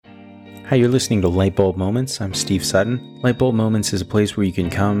Hi, you're listening to Lightbulb Moments. I'm Steve Sutton. Lightbulb Moments is a place where you can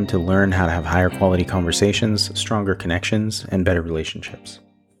come to learn how to have higher quality conversations, stronger connections, and better relationships.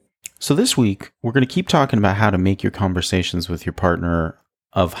 So this week, we're going to keep talking about how to make your conversations with your partner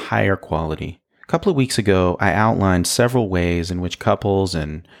of higher quality. A couple of weeks ago, I outlined several ways in which couples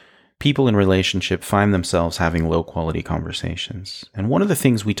and people in relationship find themselves having low quality conversations. And one of the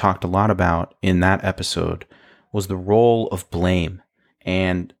things we talked a lot about in that episode was the role of blame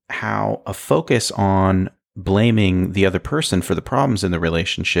and how a focus on blaming the other person for the problems in the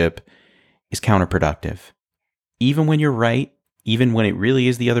relationship is counterproductive. Even when you're right, even when it really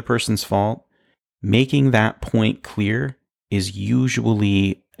is the other person's fault, making that point clear is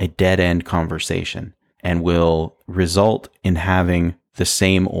usually a dead-end conversation and will result in having the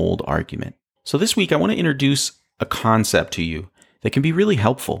same old argument. So this week, I want to introduce a concept to you that can be really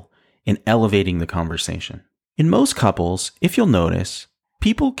helpful in elevating the conversation. In most couples, if you'll notice,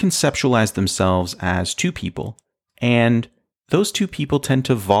 people conceptualize themselves as two people, and those two people tend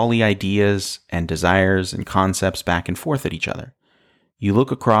to volley ideas and desires and concepts back and forth at each other. You look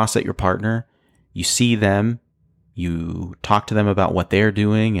across at your partner, you see them, you talk to them about what they're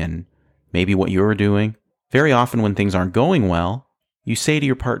doing and maybe what you're doing. Very often when things aren't going well, you say to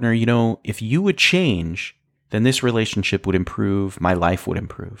your partner, if you would change, then this relationship would improve, my life would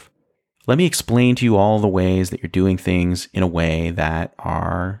improve. Let me explain to you all the ways that you're doing things in a way that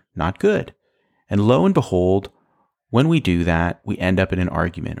are not good. And lo and behold, when we do that, we end up in an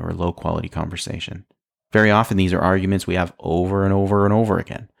argument or a low quality conversation. Very often these are arguments we have over and over and over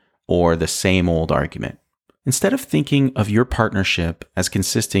again, or the same old argument. Instead of thinking of your partnership as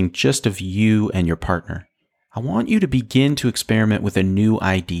consisting just of you and your partner, I want you to begin to experiment with a new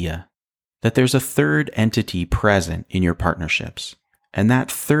idea, that there's a third entity present in your partnerships. And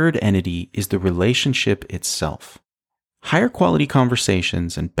that third entity is the relationship itself. Higher quality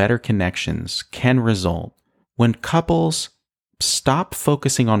conversations and better connections can result when couples stop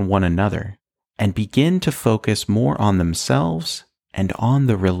focusing on one another and begin to focus more on themselves and on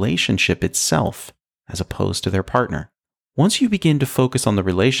the relationship itself as opposed to their partner. Once you begin to focus on the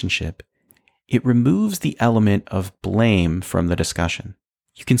relationship, it removes the element of blame from the discussion.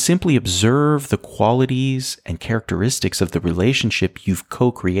 You can simply observe the qualities and characteristics of the relationship you've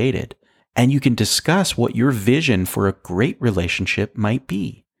co-created, and you can discuss what your vision for a great relationship might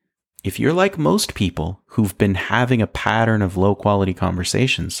be. If you're like most people who've been having a pattern of low-quality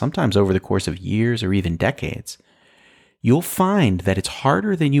conversations, sometimes over the course of years or even decades, you'll find that it's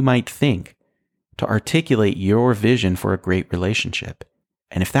harder than you might think to articulate your vision for a great relationship.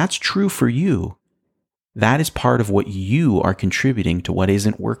 And if that's true for you, that is part of what you are contributing to what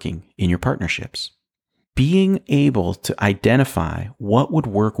isn't working in your partnerships. Being able to identify what would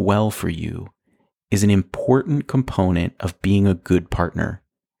work well for you is an important component of being a good partner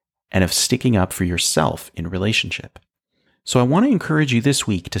and of sticking up for yourself in a relationship. So I want to encourage you this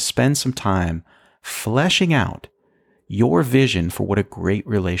week to spend some time fleshing out your vision for what a great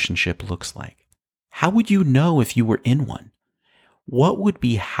relationship looks like. How would you know if you were in one? What would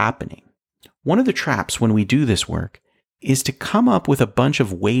be happening? One of the traps when we do this work is to come up with a bunch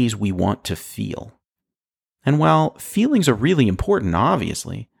of ways we want to feel. And while feelings are really important,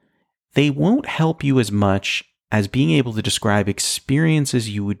 obviously, they won't help you as much as being able to describe experiences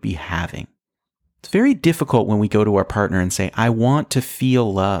you would be having. It's very difficult when we go to our partner and say, I want to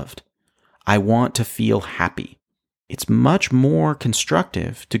feel loved. I want to feel happy. It's much more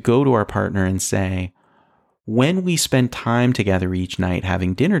constructive to go to our partner and say, when we spend time together each night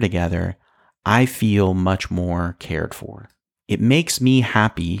having dinner together, I feel much more cared for. It makes me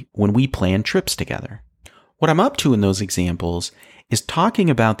happy when we plan trips together. What I'm up to in those examples is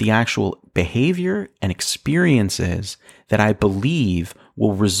talking about the actual behavior and experiences that I believe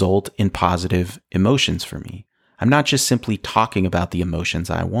will result in positive emotions for me. I'm not just simply talking about the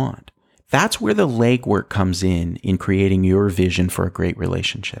emotions I want. That's where the legwork comes in creating your vision for a great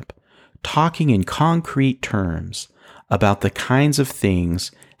relationship. Talking in concrete terms about the kinds of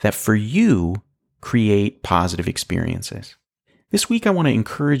things that for you create positive experiences. This week, I want to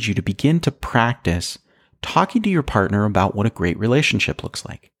encourage you to begin to practice talking to your partner about what a great relationship looks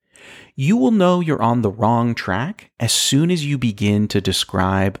like. You will know you're on the wrong track as soon as you begin to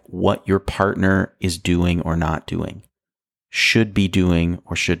describe what your partner is doing or not doing, should be doing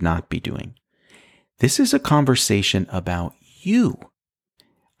or should not be doing. This is a conversation about you.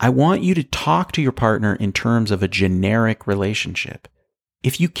 I want you to talk to your partner in terms of a generic relationship.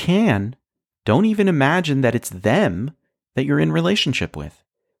 If you can, don't even imagine that it's them that you're in relationship with.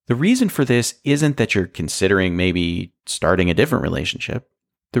 The reason for this isn't that you're considering maybe starting a different relationship.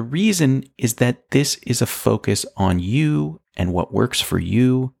 The reason is that this is a focus on you and what works for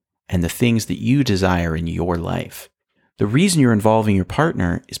you and the things that you desire in your life. The reason you're involving your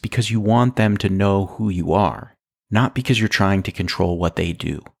partner is because you want them to know who you are, not because you're trying to control what they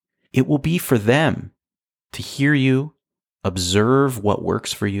do. It will be for them to hear you, observe what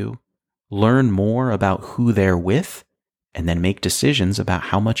works for you, learn more about who they're with, and then make decisions about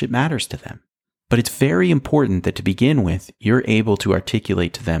how much it matters to them. But it's very important that to begin with, you're able to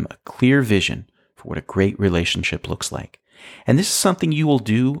articulate to them a clear vision for what a great relationship looks like. And this is something you will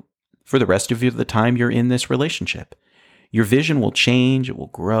do for the rest of the time you're in this relationship. Your vision will change, it will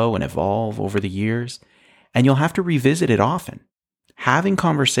grow and evolve over the years, and you'll have to revisit it often. Having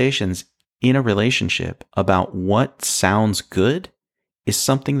conversations in a relationship about what sounds good is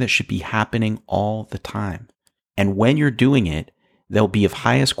something that should be happening all the time. And when you're doing it, they'll be of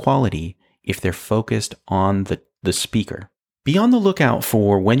highest quality if they're focused on the speaker. Be on the lookout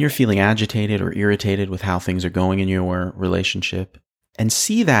for when you're feeling agitated or irritated with how things are going in your relationship, and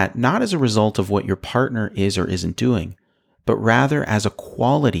see that not as a result of what your partner is or isn't doing, but rather as a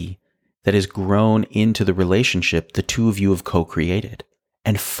quality that has grown into the relationship the two of you have co-created.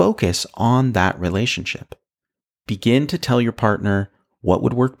 And focus on that relationship. Begin to tell your partner what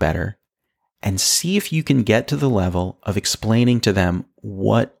would work better, and see if you can get to the level of explaining to them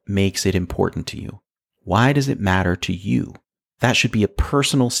what makes it important to you. Why does it matter to you? That should be a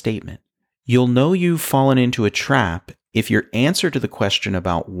personal statement. You'll know you've fallen into a trap if your answer to the question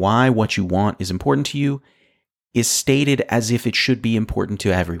about why what you want is important to you is stated as if it should be important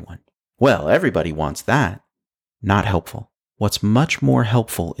to everyone. Well, everybody wants that. Not helpful. What's much more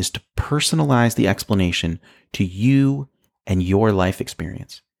helpful is to personalize the explanation to you and your life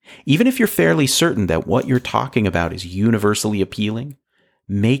experience. Even if you're fairly certain that what you're talking about is universally appealing,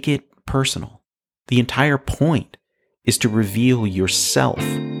 make it personal. The entire point is to reveal yourself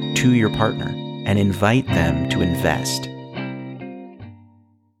to your partner and invite them to invest.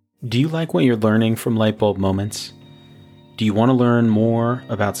 Do you like what you're learning from Lightbulb Moments? Do you want to learn more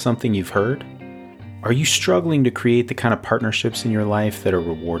about something you've heard? Are you struggling to create the kind of partnerships in your life that are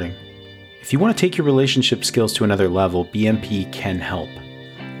rewarding? If you want to take your relationship skills to another level, BMP can help.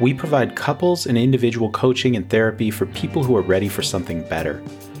 We provide couples and individual coaching and therapy for people who are ready for something better.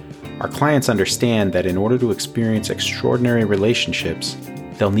 Our clients understand that in order to experience extraordinary relationships,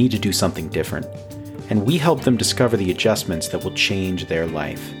 they'll need to do something different. And we help them discover the adjustments that will change their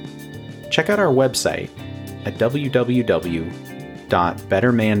life. Check out our website at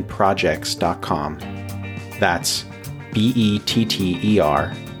www.bettermanprojects.com. That's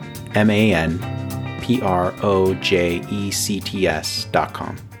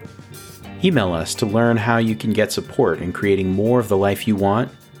BetterManProjects.com. Email us to learn how you can get support in creating more of the life you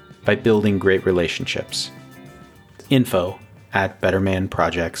want by building great relationships.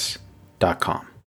 info@bettermanprojects.com.